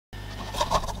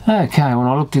Okay, when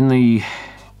I looked in the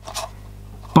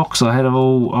box I had of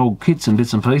all old kits and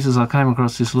bits and pieces, I came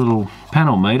across this little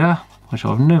panel meter, which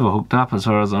I've never hooked up as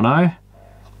far as I know.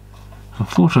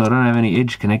 Unfortunately, I don't have any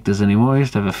edge connectors anymore. I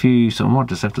used to have a few, so I might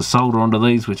just have to solder onto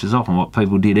these, which is often what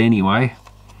people did anyway.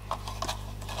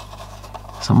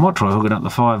 So I might try hooking up the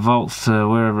 5 volts to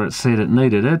wherever it said it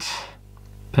needed it.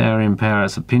 Power in, power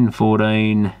out, so pin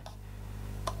 14,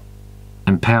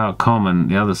 and power common,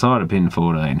 the other side of pin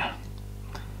 14.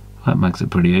 That makes it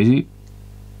pretty easy.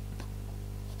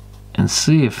 And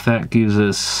see if that gives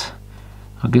us,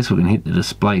 I guess we can hit the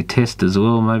display test as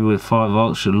well. Maybe with 5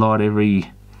 volts should light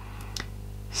every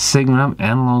segment up,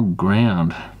 analog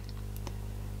ground.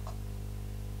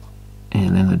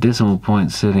 And then the decimal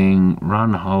point setting,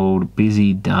 run, hold,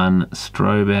 busy, done,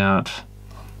 strobe out,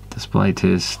 display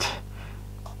test,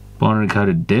 binary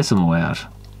coded decimal out,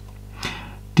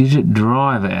 digit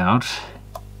drive out.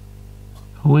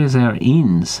 Where's our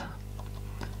ins?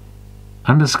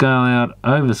 Underscale out,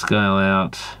 overscale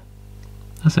out.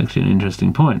 That's actually an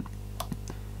interesting point.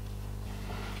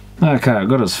 Okay, I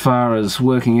got as far as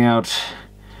working out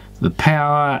the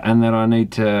power, and then I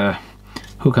need to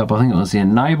hook up, I think it was the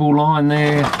enable line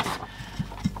there.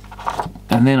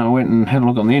 And then I went and had a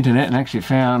look on the internet and actually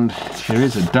found there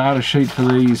is a data sheet for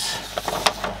these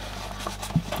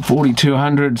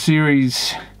 4200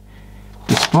 series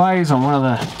displays on one of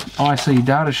the IC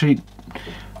datasheet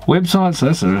websites. So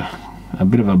that's a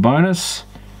bit of a bonus.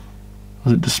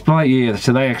 Was it display? Yeah,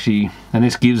 so they actually, and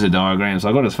this gives a diagram, so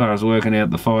I got as far as working out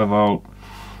the 5 volt,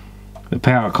 the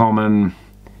power common,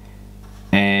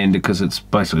 and because it's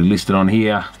basically listed on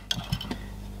here,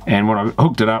 and when I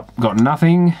hooked it up, got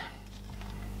nothing.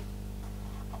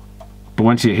 But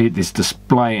once you hit this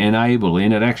display enable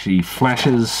in, it actually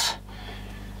flashes.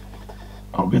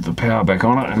 I'll get the power back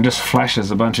on it, and just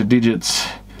flashes a bunch of digits.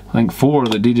 I think 4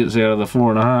 of the digits out of the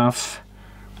 4.5.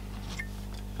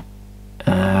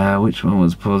 Which one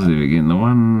was positive again? The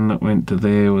one that went to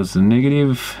there was the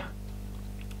negative.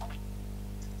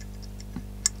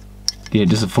 Yeah,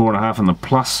 just a 4.5 and the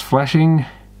plus flashing.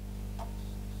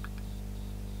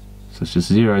 So it's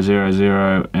just 0, 0,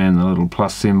 0 and the little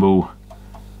plus symbol.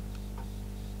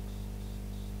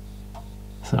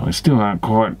 So we still aren't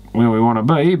quite where we want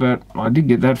to be, but I did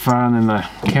get that far, and then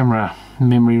the camera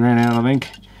memory ran out, I think.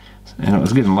 And it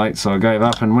was getting late, so I gave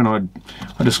up, and when I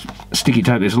just sticky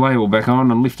taped this label back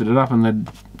on and lifted it up, and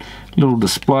the little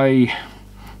display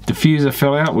diffuser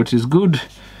fell out, which is good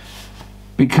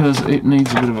because it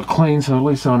needs a bit of a clean, so at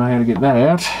least I know how to get that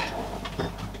out.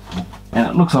 And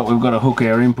it looks like we've got to hook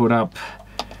our input up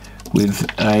with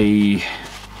a,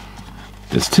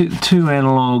 there's two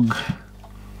analog,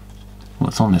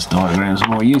 what's on this diagram is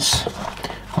more use.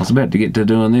 I was about to get to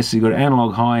doing this. You've got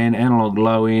analog high in, analog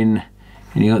low in,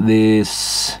 and you got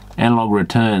this analog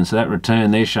return. So that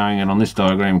return, they're showing it on this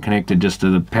diagram connected just to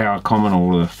the power common,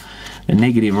 or the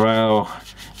negative rail,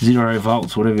 0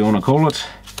 volts, whatever you want to call it.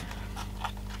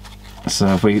 So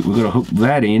if we've got to hook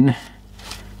that in,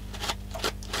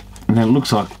 and then it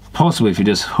looks like possibly if you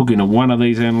just hook into one of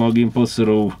these analog inputs,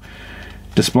 it'll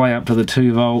display up to the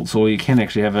 2 volts, or you can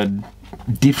actually have a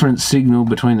different signal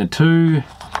between the two,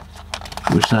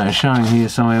 which they're showing here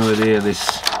somewhere where there,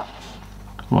 this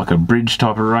like a bridge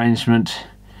type arrangement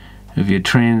of your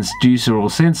transducer or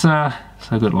sensor. So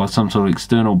I've got like some sort of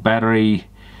external battery,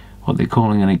 what they're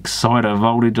calling an exciter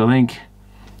voltage, I think,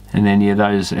 and then yeah,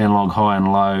 those analog high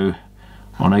and low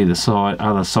on either side,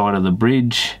 other side of the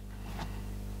bridge.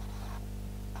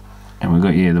 And we've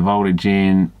got, yeah, the voltage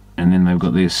in, and then they've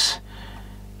got this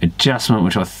adjustment,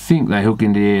 which I think they hook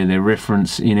into their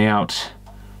reference in-out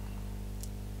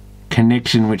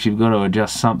connection, which you've got to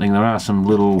adjust something. There are some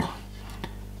little,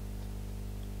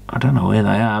 I don't know where they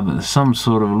are, but there's some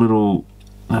sort of little,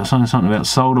 there's something about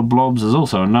solder blobs. There's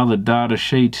also another data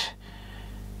sheet.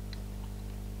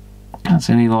 Can't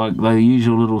see any like the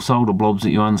usual little solder blobs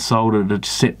that you unsolder to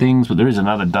set things, but there is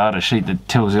another data sheet that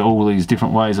tells you all these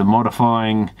different ways of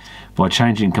modifying by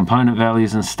changing component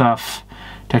values and stuff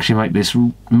to actually make this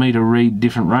meter read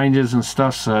different ranges and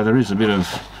stuff. So there is a bit of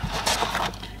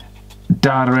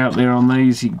data out there on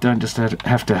these. You don't just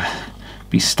have to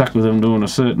be stuck with them doing a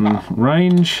certain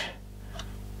range,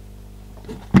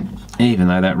 even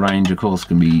though that range of course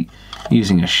can be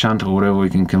using a shunt or whatever. We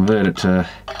can convert it to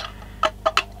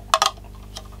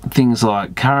things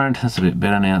like current. That's a bit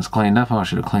better now it's cleaned up. I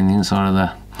should have cleaned the inside of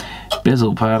the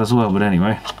bezel part as well, but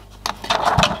anyway.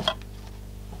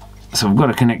 So I've got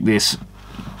to connect this,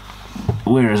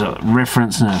 where is it,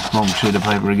 reference, no, wrong sheet of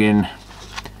paper again,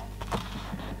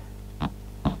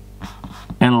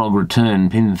 analog return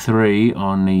pin 3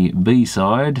 on the B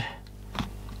side.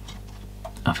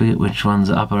 I forget which one's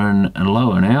upper and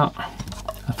lower now.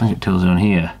 I think it tells you on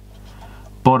here.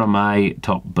 Bottom A,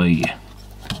 top B.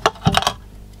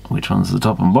 Which one's the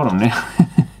top and bottom now?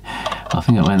 I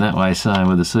think it went that way, so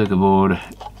with the circuit board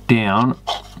down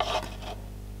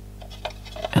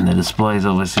and the display's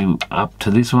obviously up to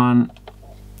this one.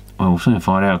 Well, we'll soon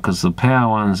find out, because the power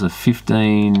ones are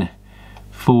 15,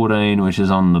 14, which is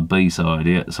on the B side,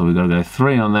 yeah. So we've got to go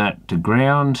 3 on that to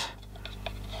ground.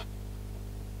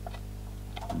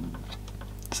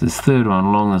 So this third one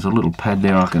along, there's a little pad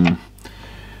there. I can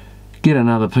get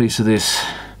another piece of this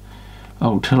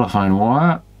old telephone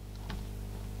wire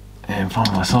and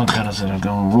find my side cutters that have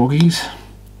gone roggies.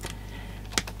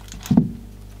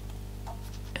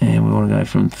 And we want to go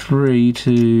from 3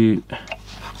 to,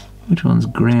 which one's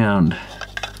ground?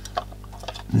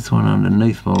 This one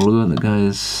underneath my lure that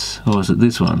goes, oh, is it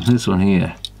this one? This one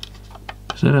here.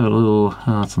 Does that have a little,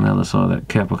 oh, it's on the other side of that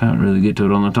cap. I can't really get to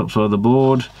it on the top side of the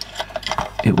board.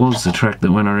 It was the track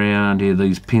that went around here,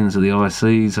 these pins are the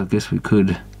ICs. I guess we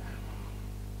could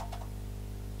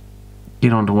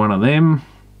get onto one of them.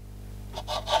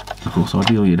 Of course,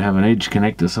 ideally you'd have an edge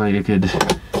connector so you could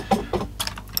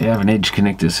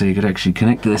actually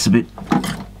connect to this a bit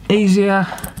easier.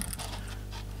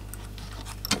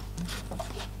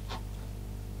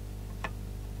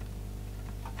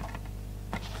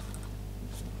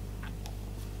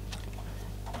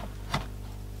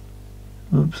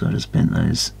 Oops, I just bent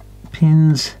those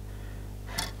pins.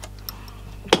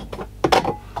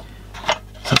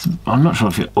 So I'm not sure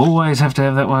if you always have to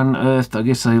have that one earthed. I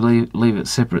guess they leave it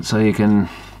separate so you can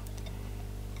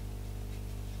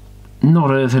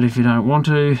not earth it if you don't want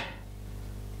to.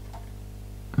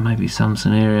 Maybe some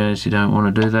scenarios you don't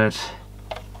want to do that.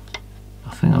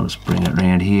 I think I'll just bring it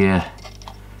around here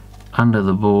under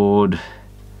the board,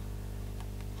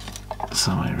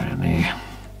 somewhere around there.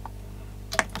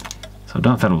 So I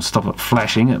don't know if that'll stop it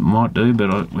flashing. It might do,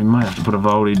 but we may have to put a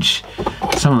voltage.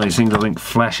 Some of these things I think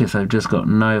flash if they've just got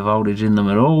no voltage in them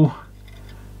at all.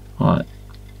 Like,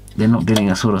 they're not getting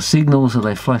a sort of signal, so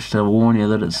they flash to warn you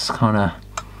that it's kind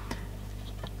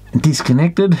of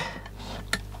disconnected.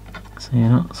 So you're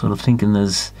not sort of thinking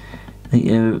there's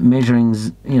measuring,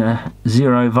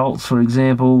 0 volts, for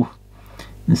example.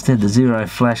 Instead the 0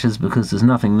 flashes because there's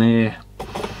nothing there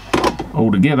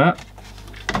altogether.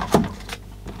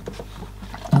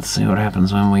 Let's see what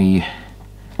happens when we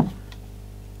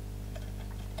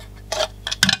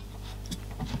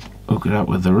hook it up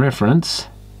with the reference.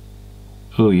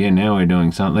 Oh yeah, now we're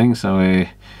doing something. So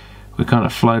we're kind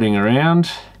of floating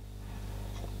around.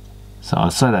 So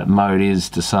I'd say that mode is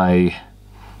to say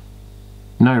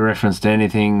no reference to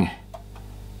anything.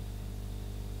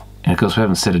 And of course we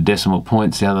haven't set a decimal point.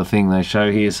 It's the other thing they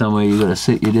show here somewhere. You've got to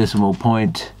set your decimal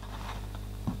point.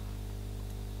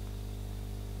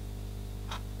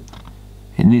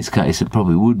 In this case it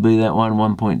probably would be that one,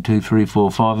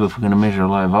 1.2345 if we're going to measure a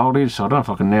low voltage. So I don't know if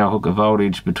I can now hook a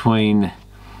voltage between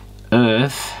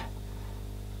earth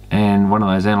and one of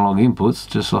those analog inputs,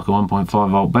 just like a 1.5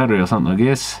 volt battery or something, I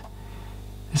guess.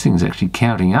 This thing's actually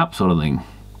counting up, sort of thing.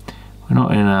 We're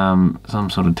not in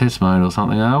some sort of test mode or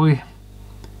something, are we?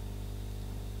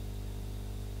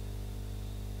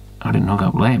 I didn't hook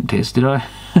up lamp test, did I?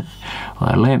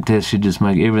 Well, lamp test should just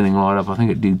make everything light up. I think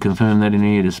it did confirm that in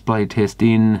here. Display test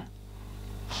in.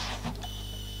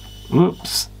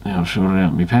 Whoops. Now I've shorted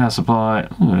out my power supply.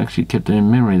 Oh, it actually kept it in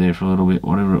memory there for a little bit,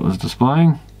 whatever it was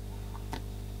displaying.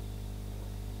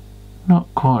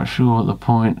 Not quite sure what the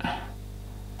point.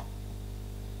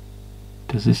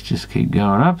 Does this just keep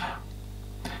going up?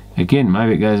 Again,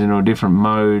 maybe it goes into a different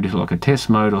mode, like a test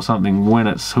mode or something, when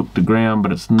it's hooked to ground,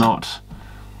 but it's not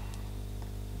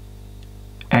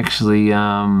actually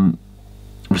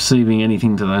receiving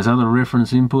anything to those other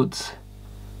reference inputs.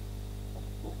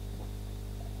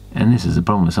 And this is the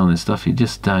problem with some of this stuff, you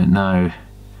just don't know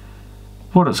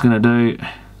what it's going to do.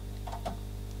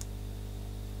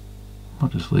 I'll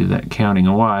just leave that counting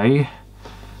away.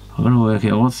 I've got to work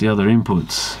out what's the other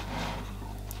inputs.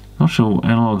 Not sure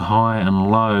analog high and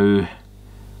low,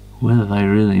 whether they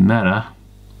really matter.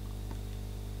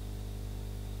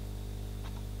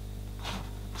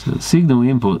 So the signal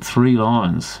input, 3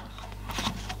 lines.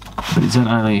 But is that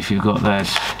only if you've got that?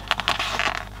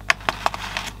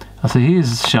 So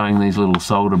here's showing these little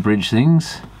solder bridge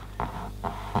things.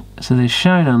 So they're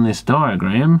shown on this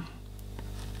diagram.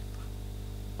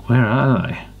 Where are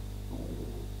they?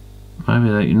 Maybe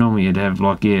they, normally you'd have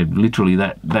like, yeah, literally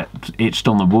that etched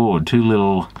on the board. 2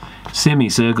 little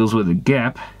semicircles with a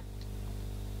gap.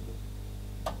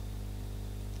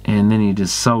 And then you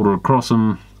just solder across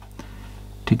them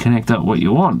to connect up what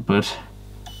you want, but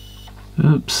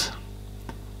oops,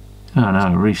 Oh no,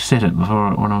 I reset it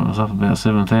before when I was up about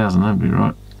 7,000, that'd be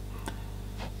right.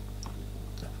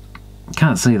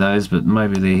 Can't see those, but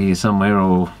maybe they're here somewhere,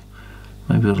 or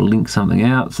maybe it'll link something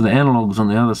out. So the analogues on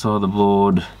the other side of the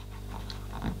board,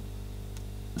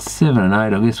 7 and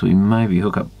 8, I guess we maybe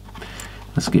hook up,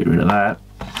 let's get rid of that.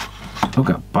 Hook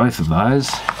up both of those.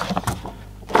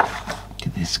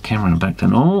 Get this camera back to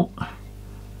normal.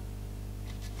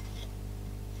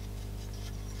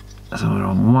 So we're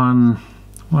on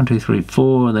 1, 2, 3,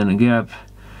 4, and then a gap.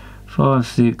 5,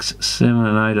 6, 7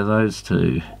 and 8 of those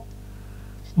two,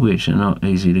 which are not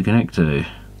easy to connect to.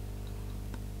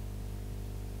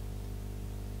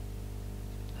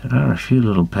 There are a few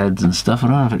little pads and stuff. I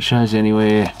don't know if it shows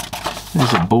anywhere.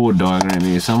 There's a board diagram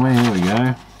here somewhere. Here we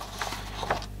go.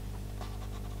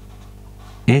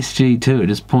 SG2, it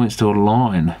just points to a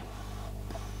line.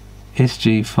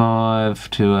 SG5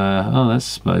 to oh, that's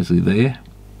supposedly there.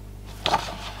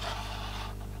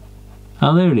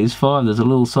 Oh, there it is, 5. There's a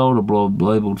little solder blob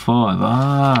labelled 5.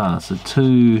 Ah, so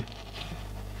 2.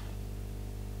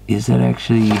 Is that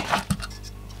actually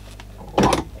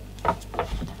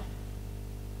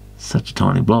such a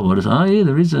tiny blob? Oh yeah,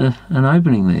 there is an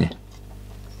opening there.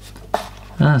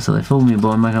 Ah, so they fooled me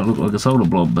by making it look like a solder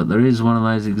blob, but there is one of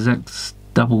those exact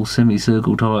double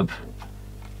semicircle type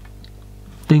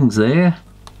things there.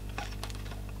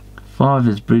 5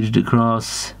 is bridged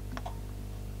across.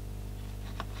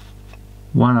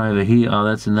 1 over here, oh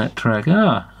that's in that track.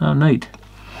 Ah, oh neat.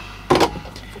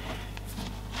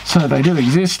 So they do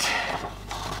exist.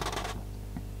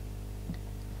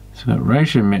 So we've got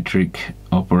ratiometric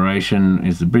operation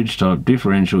is the bridge type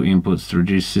differential inputs to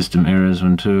reduce system errors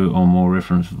when 2 or more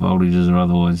reference voltages are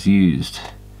otherwise used.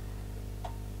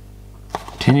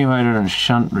 Attenuator and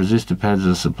shunt resistor pads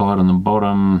are supplied on the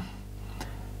bottom.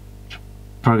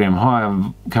 Program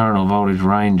higher current or voltage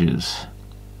ranges.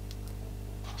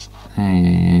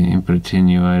 Input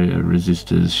attenuator,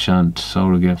 resistors, shunt,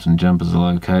 solder gaps and jumpers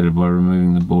are located by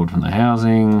removing the board from the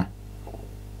housing.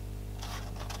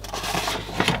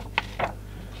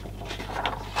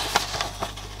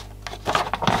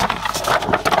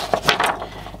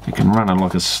 You can run it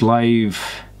like a slave.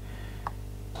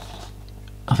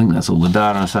 I think that's all the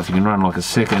data and stuff. You can run like a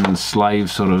second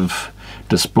slave sort of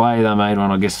display. They made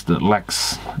one, I guess, that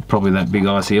lacks probably that big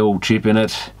ICL chip in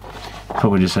it.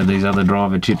 Probably just had these other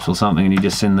driver chips or something, and you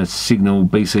just send the signal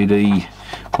BCD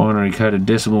binary coded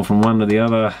decimal from one to the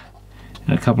other.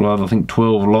 And a couple of other, I think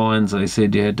 12 lines they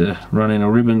said you had to run in a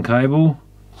ribbon cable.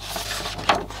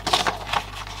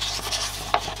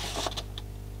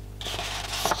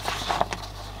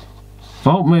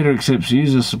 Voltmeter accepts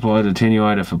user supplied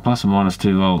attenuator for plus or minus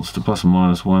 2 volts to plus or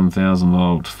minus 1000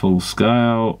 volt full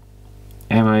scale.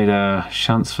 Ammeter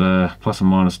shunts for plus or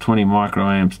minus 20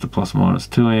 microamps to plus or minus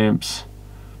 2 amps.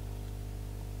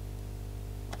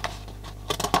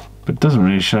 But it doesn't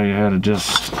really show you how to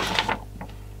just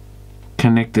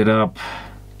connect it up.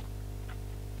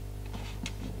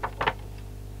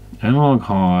 Analog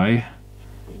high,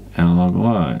 analog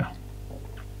low.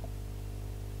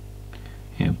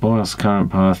 Yeah, bias current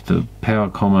path to power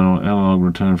common or analog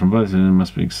return from both ends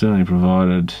must be externally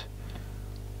provided.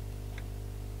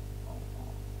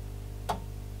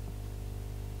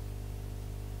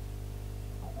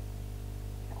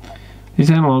 This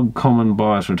analog common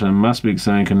bias return must be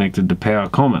externally connected to power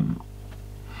common.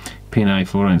 Pin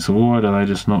A14. So why do they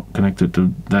just not connect it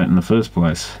to that in the first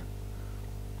place?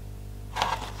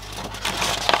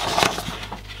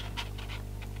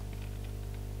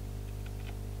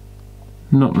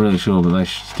 Not really sure, but they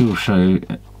still show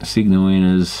signal in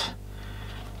as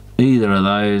either of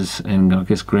those, and I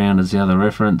guess ground is the other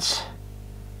reference.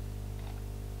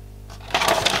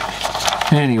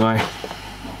 Anyway,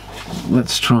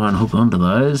 let's try and hook onto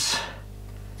those.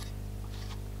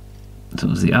 So it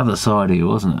was the other side here,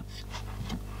 wasn't it?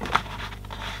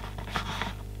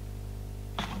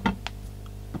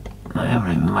 I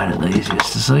haven't even made it the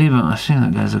easiest to see, but I assume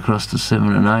that goes across to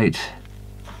 7 and 8.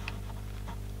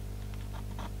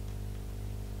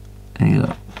 And you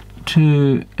got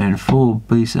 2 and 4 5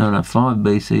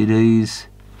 BCDs.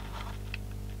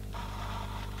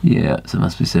 Yeah, so it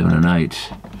must be 7 and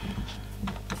 8.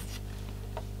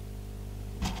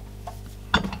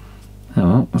 Oh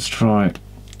well, let's try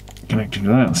connecting to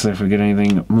that and see if we get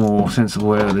anything more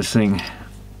sensible out of this thing.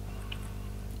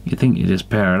 You'd think you just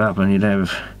power it up and you'd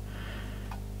have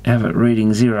it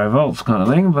reading 0 volts kind of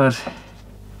thing, but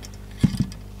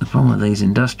the problem with these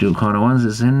industrial kind of ones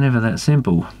is they're never that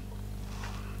simple.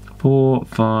 4,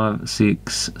 5,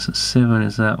 6, so 7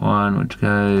 is that one, which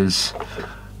goes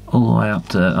all the way up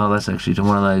to, oh that's actually to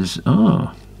one of those,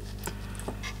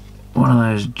 one of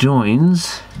those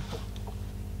joins.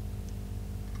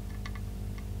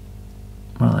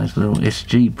 one of those little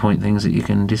SG point things that you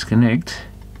can disconnect.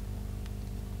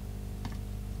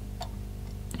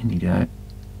 In you go.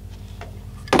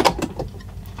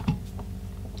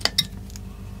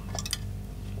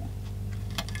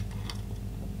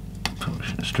 Probably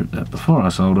should have stripped that before I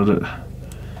soldered it.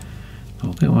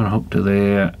 I'll get one hook to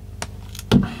there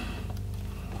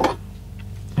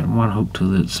and one hook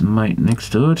to its mate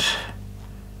next to it.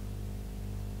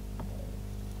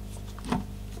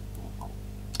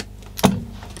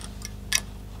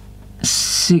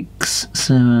 Six,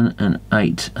 7 and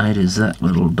 8. 8 is that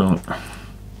little dot.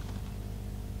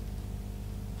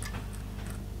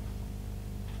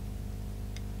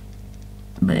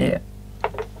 There.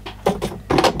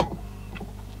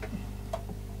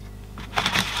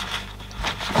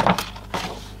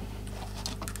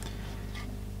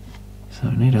 So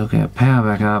we need to hook our power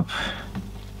back up.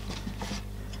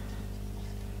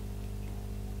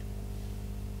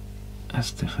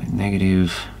 That's definitely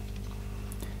negative.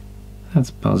 That's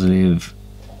positive.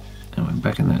 And we're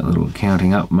back in that little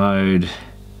counting up mode.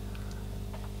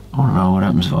 I want to know what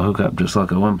happens if I hook up just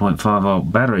like a 1.5 volt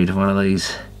battery to one of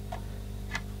these.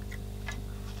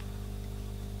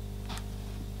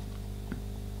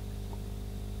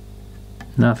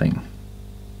 Nothing.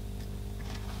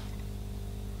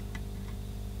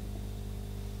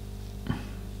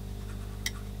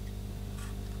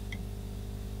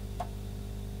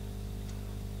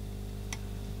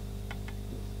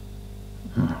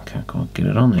 Can't quite get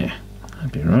it on there.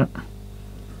 That'd be right.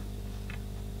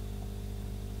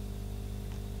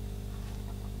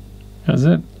 How's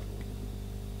that?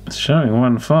 It's showing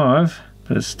 1.5,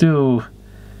 but it's still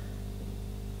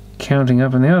counting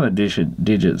up in the other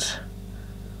digits.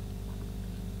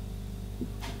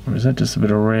 Or is that just a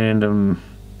bit of random?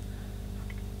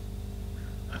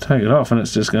 I take it off and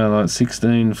it's just going like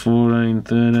 16, 14,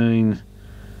 13.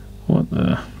 What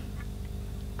the?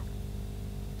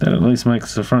 That at least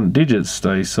makes the front digits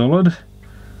stay solid.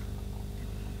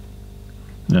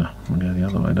 No, I'll go the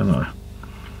other way, don't I?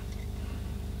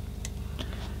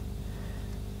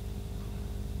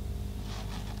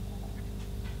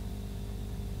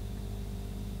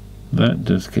 That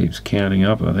just keeps counting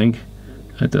up, I think.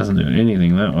 That doesn't do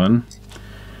anything, that one.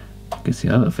 I guess the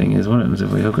other thing is, what happens if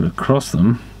we hook it across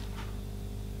them?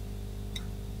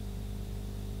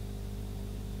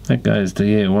 That goes to,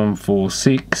 yeah,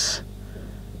 146,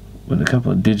 with a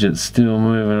couple of digits still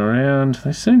moving around.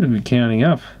 They seem to be counting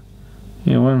up.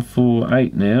 Yeah,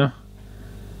 148 now.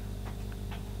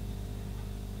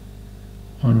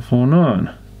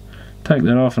 149. Take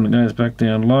that off and it goes back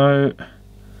down low.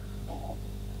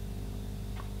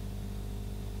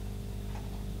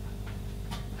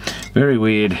 Very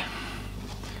weird.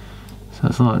 So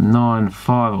it's like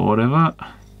 9.5 or whatever,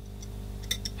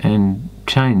 and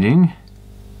changing.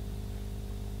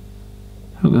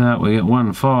 Look at that, we get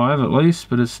 1.5 at least,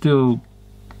 but it's still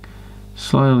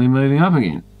slowly moving up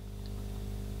again.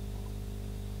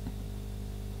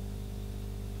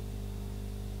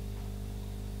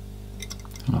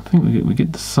 And I think we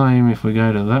get the same if we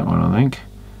go to that one, I think.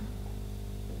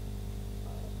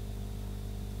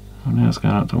 Well, now it's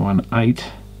going up to 1.8.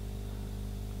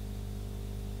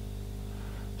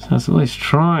 So it's at least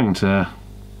trying to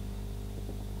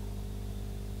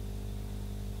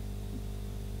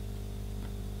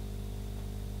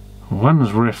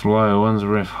one's ref low, one's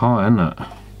ref high, isn't it?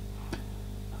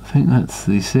 I think that's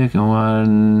the second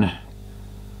one,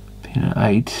 pin at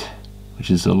 8,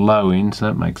 which is the low end, so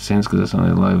that makes sense because it's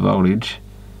only low voltage.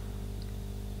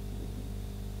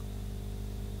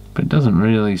 But it doesn't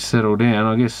really settle down.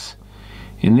 I guess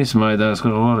in this mode though, it's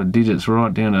got a lot of digits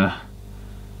right down to,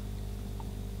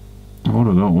 what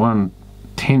have we got,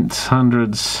 1/10,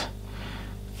 hundreds,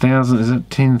 thousand, is it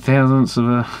 10 thousandths of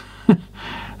a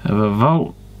of a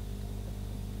volt?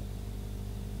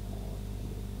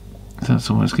 So that's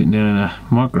almost getting down into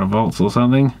microvolts or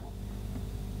something.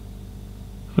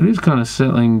 But it is kind of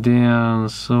settling down,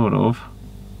 sort of.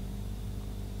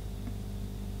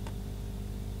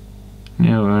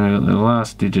 Now we've only got the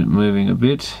last digit moving a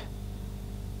bit.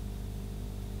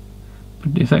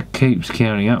 But if that keeps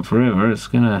counting up forever, it's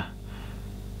gonna...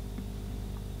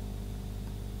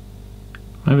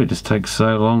 Maybe it just takes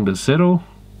so long to settle.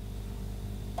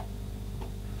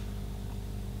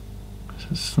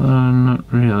 So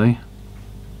not really.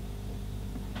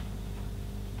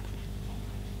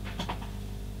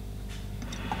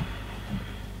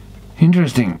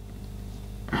 Interesting.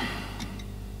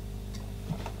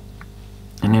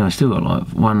 And now we've still got like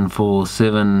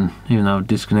 147, even though I've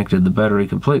disconnected the battery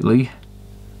completely.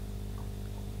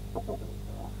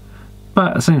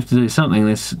 But it seems to do something,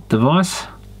 this device.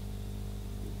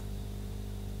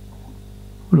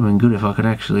 Would have been good if I could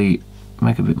actually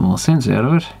make a bit more sense out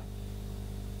of it.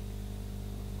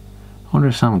 I wonder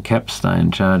if some cap's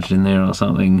staying charged in there or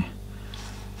something.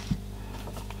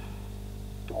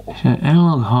 So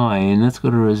analog high in, that's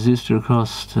got a resistor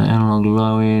across to analog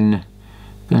low in.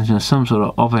 Goes into some sort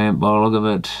of op amp by the look of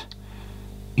it.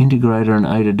 Integrator and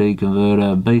A to D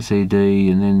converter, BCD,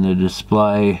 and then the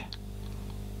display.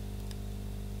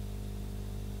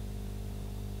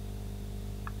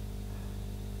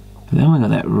 But then we got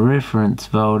that reference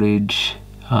voltage.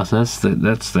 Oh, so that's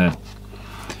the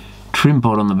trim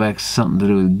pot on the back, something to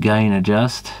do with gain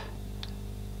adjust.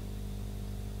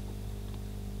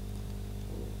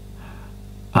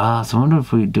 So I wonder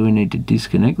if we need to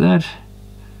disconnect that.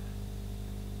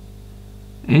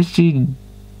 SG2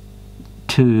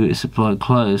 is supplied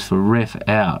closed for ref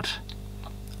out.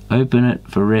 Open it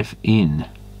for ref in.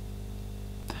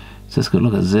 So it's got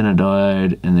like a Zener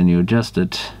diode, and then you adjust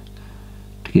it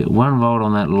to get 1 volt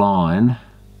on that line.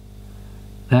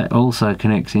 That also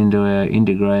connects into our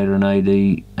integrator and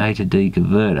A to D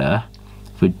converter.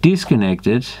 If we disconnect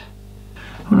it,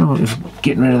 I wonder if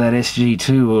getting rid of that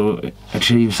SG2 will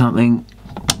achieve something,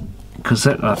 because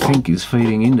that I think is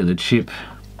feeding into the chip.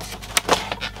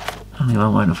 Only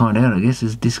one way to find out, I guess,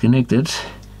 is disconnect it.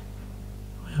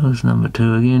 Where was number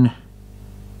 2 again?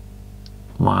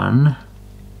 1.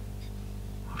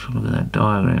 I should look at that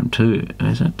diagram. 2.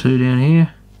 Is that 2 down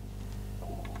here?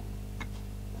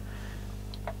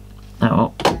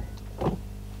 Oh well.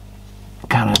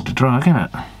 Can't have to try, can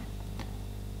it?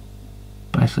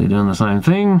 Basically doing the same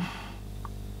thing.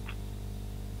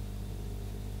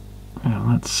 Now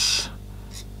let's...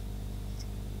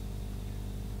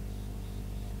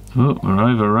 Oh, we're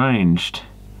over ranged.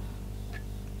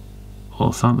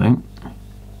 Or something.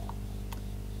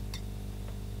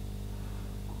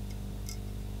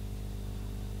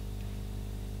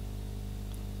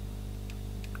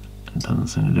 It doesn't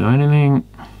seem to do anything.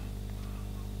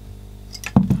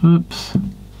 Oops.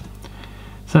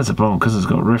 So that's a problem, because it's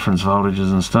got reference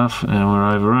voltages and stuff, and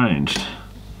we're over ranged.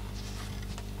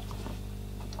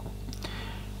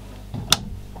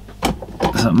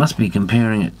 So it must be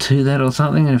comparing it to that or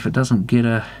something, and if it doesn't get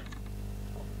a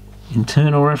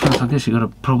internal reference, I guess you've got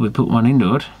to probably put one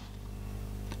into it.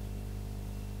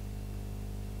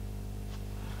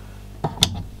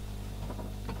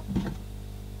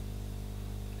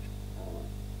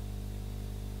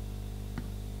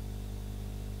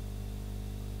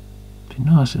 Be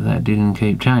nice if that didn't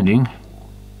keep changing.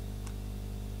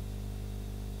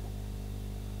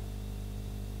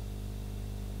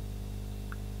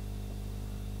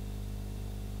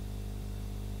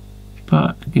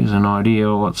 But it gives an idea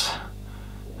of what's...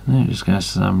 And then it just goes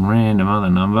to some random other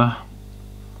number.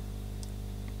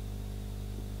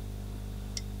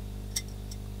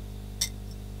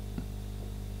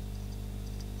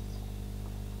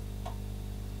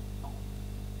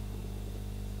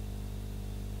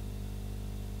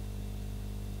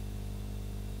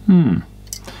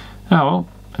 Oh well,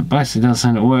 it basically does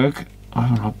seem to work.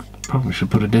 I probably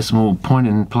should put a decimal point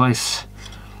in place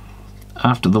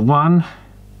after the 1.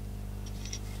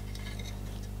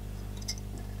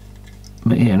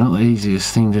 But yeah, not the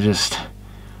easiest thing to just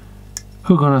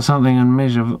hook onto something and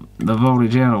measure the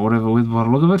voltage out or whatever with by the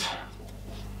look of it.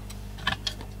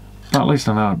 But at least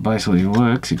I know it basically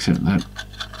works, except that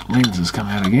lens has come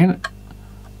out again.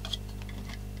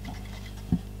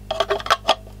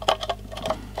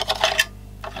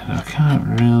 And I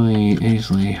can't really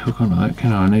easily hook onto that,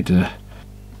 can I? I need to...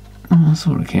 Oh, I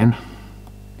sort of can.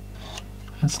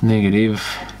 That's negative.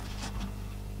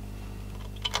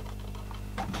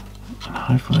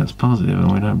 Hopefully that's positive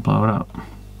and we don't blow it up.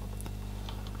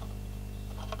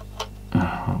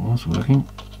 Oh, it was working.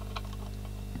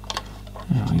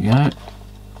 There we go.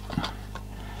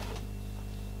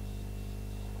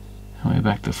 And we're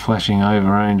back to flashing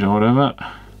over range or whatever.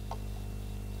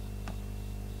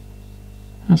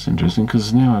 That's interesting,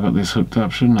 because now I've got this hooked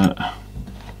up, shouldn't it?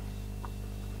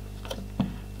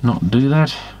 Not do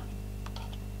that.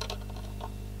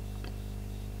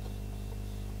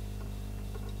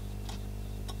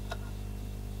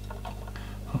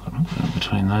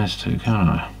 Between those two, can't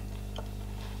I?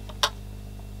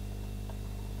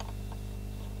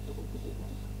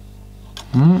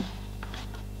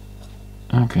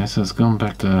 Okay, so it's gone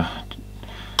back to...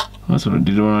 Well, that's what it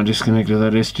did when I disconnected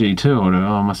that SG2 or whatever.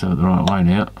 Oh, I must have it the right way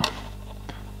now.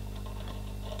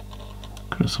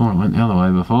 Could have sworn it went the other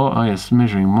way before. Oh, it's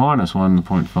measuring minus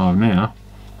 1.5 now.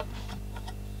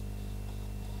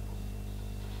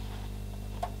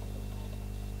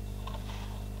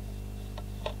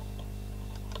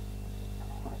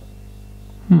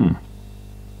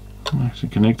 Actually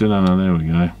connected. Oh no, there we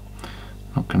go.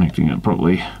 Not connecting it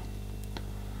properly.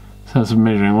 So it's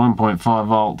measuring 1.5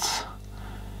 volts.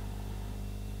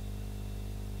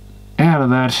 Out of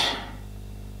that,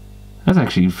 that's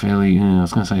actually fairly, I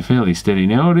was going to say fairly steady.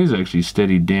 Now it is actually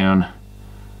steadied down.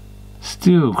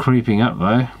 Still creeping up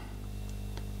though.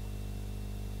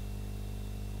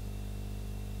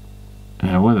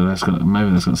 Now whether that's got,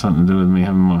 maybe that's got something to do with me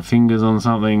having my fingers on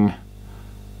something.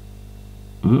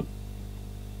 Ooh.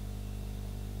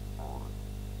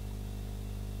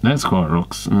 That's quite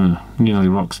nearly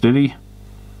rock steady.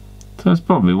 So it's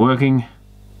probably working.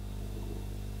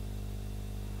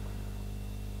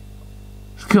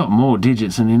 It's got more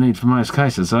digits than you need for most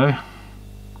cases though.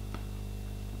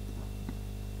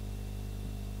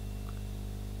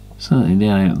 Certainly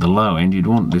down at the low end you'd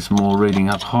want this more reading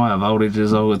up higher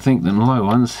voltages, I would think, than low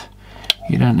ones.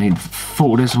 You don't need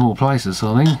 4 decimal places,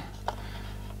 I think.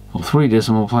 Or 3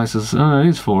 decimal places. Oh, it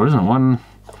is 4, isn't it? 1.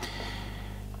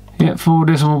 Yeah, 4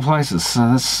 decimal places, so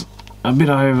that's a bit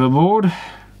overboard.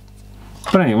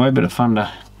 But anyway, a bit of fun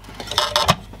to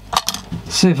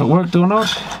see if it worked or not.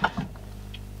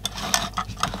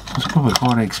 It's probably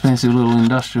quite an expensive little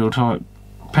industrial type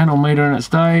panel meter in its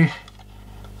day.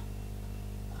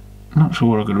 Not sure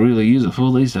what I could really use it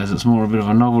for these days. It's more a bit of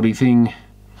a novelty thing.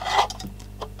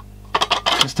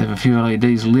 Just have a few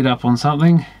LEDs lit up on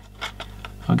something.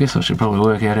 I guess I should probably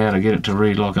work out how to get it to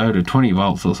read like 0 to 20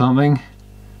 volts or something.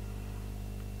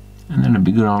 And then it'd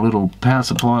be good on a little power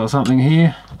supply or something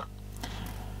here.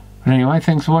 But anyway,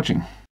 thanks for watching.